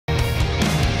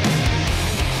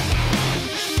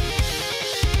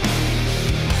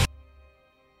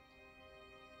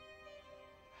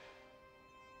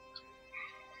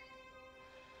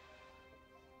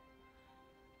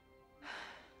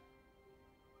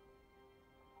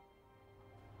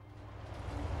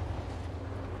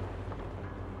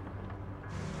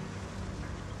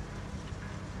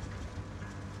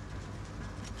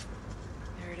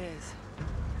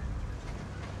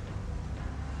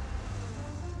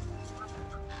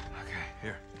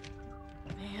Here.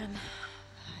 Man,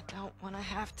 I don't want to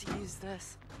have to use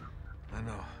this. I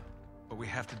know, but we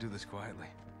have to do this quietly.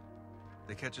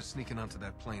 They catch us sneaking onto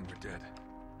that plane, we're dead.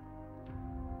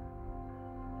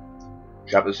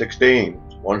 Chapter 16.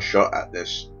 One shot at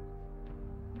this.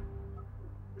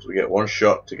 So we get one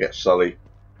shot to get Sully,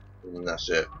 and that's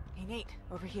it. Hey, Nate,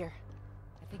 over here.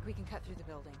 I think we can cut through the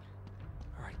building.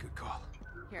 All right, good call.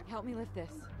 Here, help me lift this.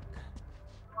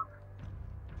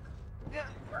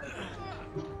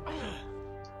 All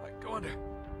right, go under.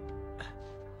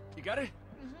 You got it?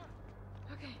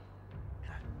 Mm-hmm. Okay.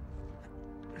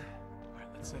 All right,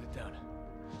 let's set it down.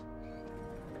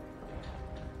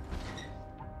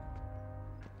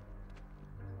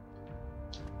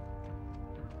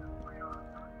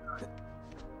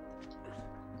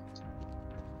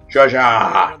 Treasure!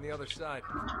 On the other side.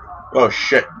 Oh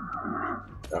shit.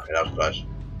 Okay, that was close.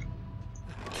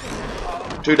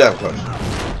 Too damn close.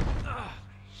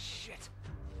 Shit.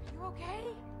 You okay?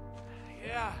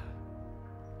 Yeah.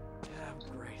 Yeah, I'm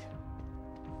great.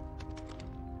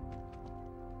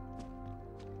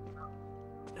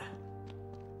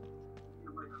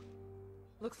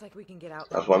 Looks like we can get out.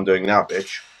 That's what I'm doing now,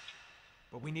 bitch.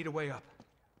 But we need a way up.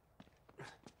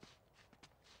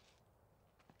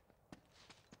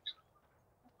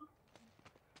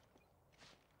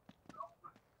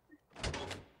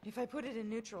 If I put it in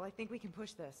neutral, I think we can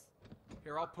push this.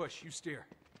 Here, I'll push. You steer.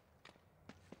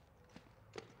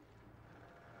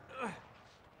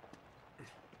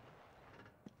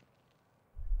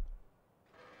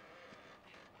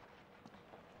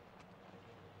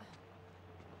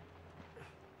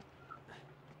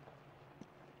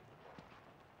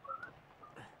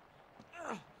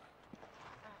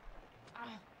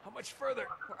 How much further?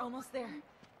 We're almost there.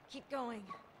 Keep going.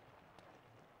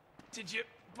 Did you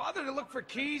bother to look for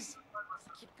keys?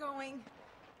 Just keep going.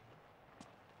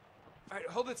 All right,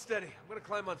 hold it steady. I'm gonna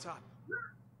climb on top.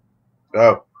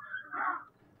 Go.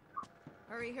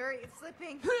 Hurry, hurry, it's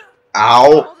slipping.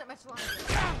 Ow! Hold it much longer.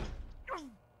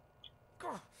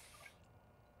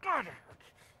 God.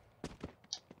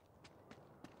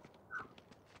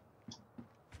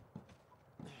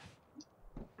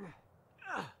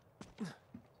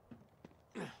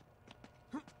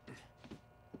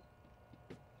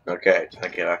 Okay, time to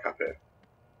get back up here.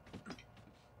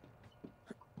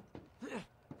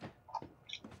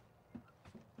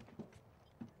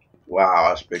 Wow,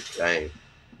 that's a big plane.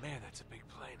 Man, that's a big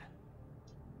plane.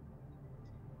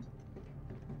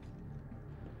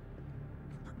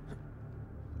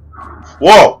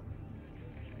 Whoa!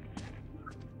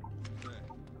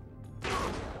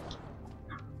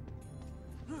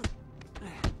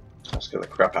 That scared the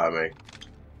crap out of me.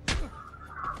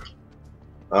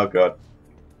 Oh god.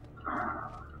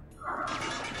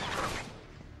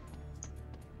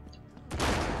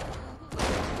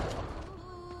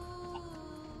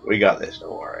 We got this,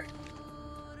 don't worry.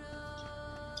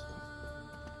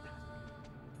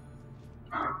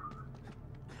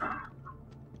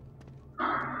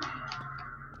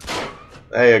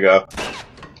 There you go.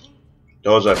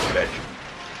 Doors open, bitch.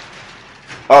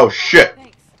 Oh shit!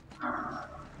 Thanks.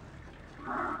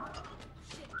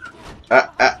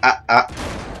 Ah.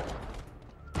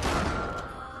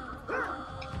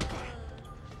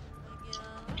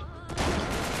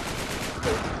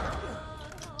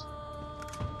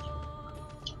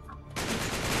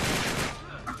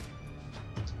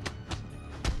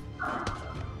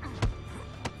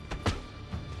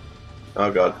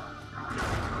 Oh god.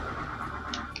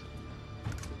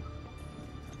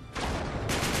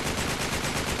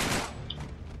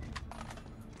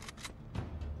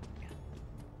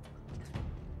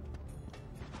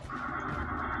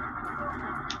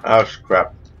 Oh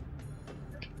crap.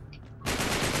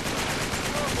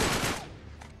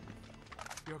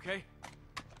 You okay?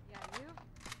 Yeah, you?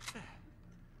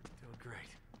 Doing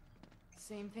great.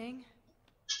 Same thing?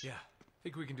 Yeah,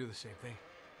 think we can do the same thing.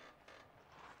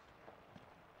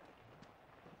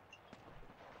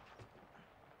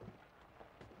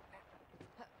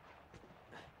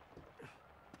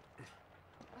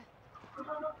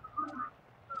 Oh,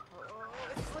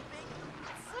 it's slipping.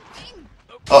 It's slipping.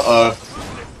 Uh-oh.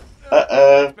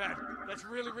 Uh-oh. That's bad. That's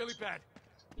really, really bad.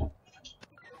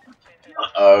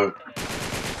 Uh-oh.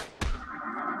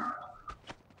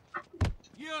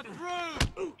 You're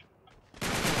through!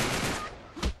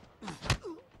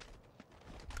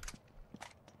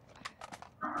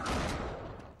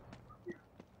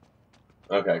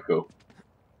 Okay, cool.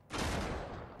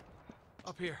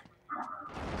 Up here.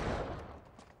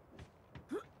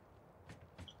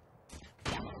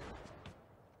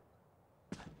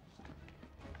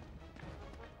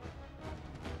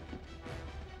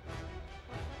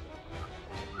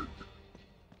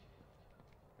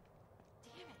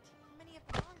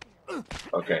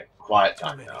 Okay, quiet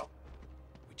time Too many. now.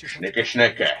 We just have Snicker, to get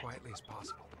snicker. as quietly as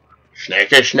possible.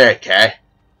 Snicker, snicker.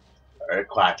 Very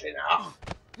quietly now.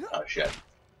 Oh shit.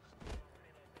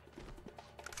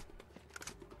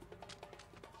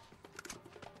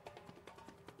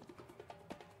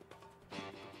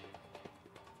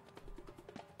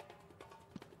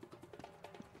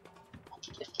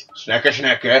 Snicker,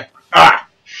 snicker. Ah!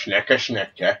 Snicker,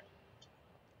 snicker.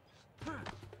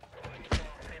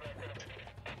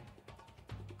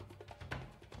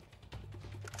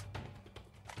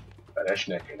 Better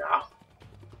snicker now.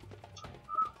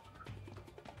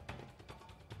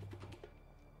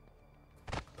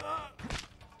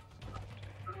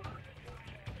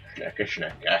 Snicker,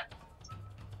 snicker.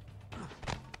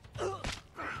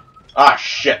 Ah,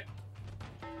 shit.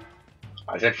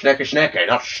 I said snicker, snicker,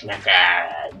 not snicker.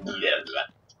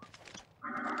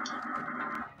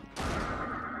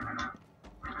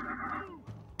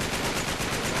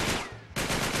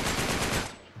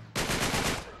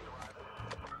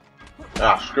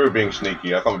 Ah, screw being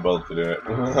sneaky. I can't be bothered to do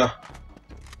it.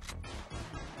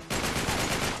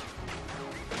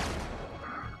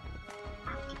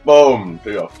 Boom!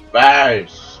 To your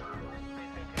face!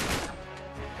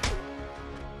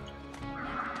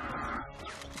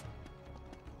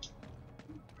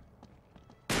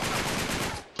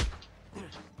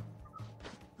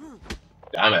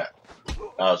 Damn it. That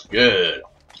was good.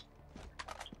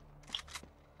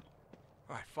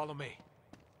 Alright, follow me.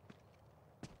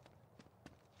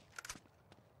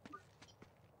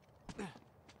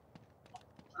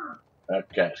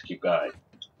 Okay, let's keep going.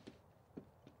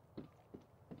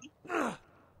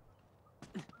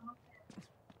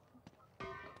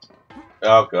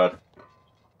 Oh god.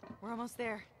 We're almost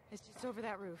there. It's just over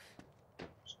that roof.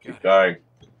 Let's keep going.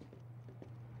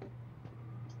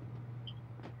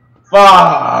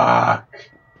 Fuck!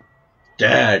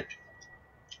 Dead.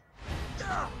 It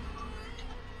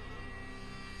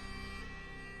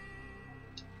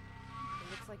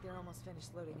looks like they're almost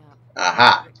finished loading up.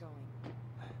 Aha! Get going.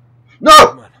 No!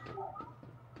 Come on.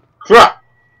 Crap!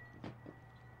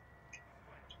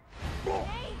 It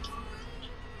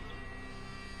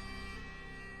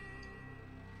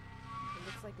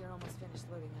looks like they're almost finished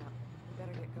loading up. We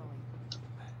better get going.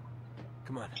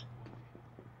 Come on.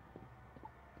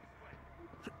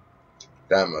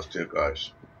 Damn those two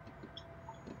guys.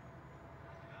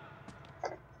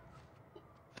 Alright.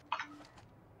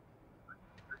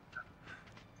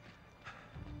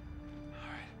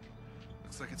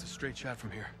 Looks like it's a straight shot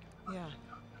from here. Yeah.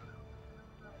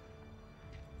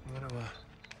 I'm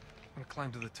gonna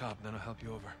climb to the top, then I'll help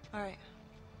you over. Alright.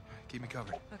 Keep me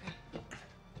covered. Okay.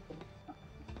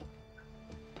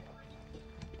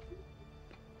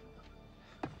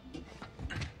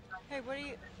 Hey, what are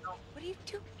you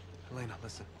doing? Elena,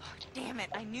 listen. Oh, damn it.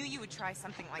 I knew you would try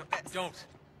something like this. Don't!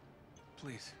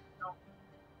 Please.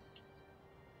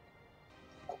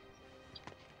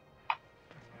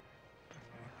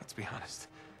 Let's be honest.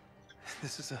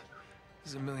 This is a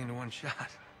 1,000,000 to 1 shot.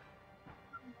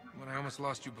 When I almost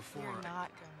lost you before, You're not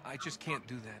gonna. I just can't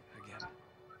do that again.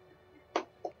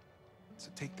 So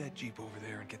take that Jeep over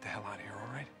there and get the hell out of here,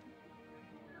 all right?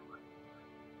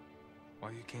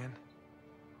 While you can.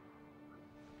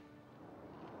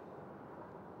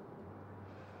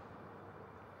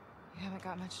 We haven't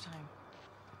got much time.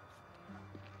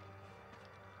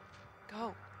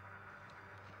 Go.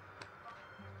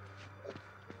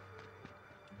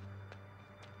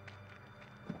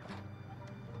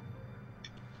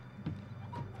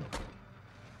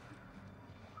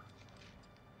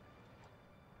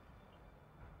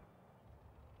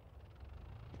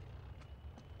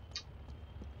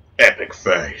 Epic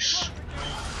face.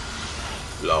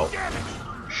 Lol.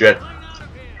 Shit.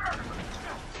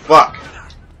 Fuck.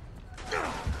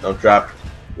 I'm trapped.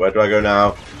 Where do I go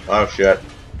now? Oh shit.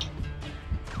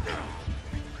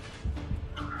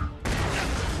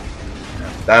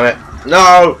 Damn it.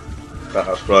 No! That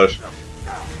was close.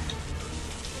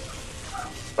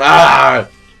 Ah!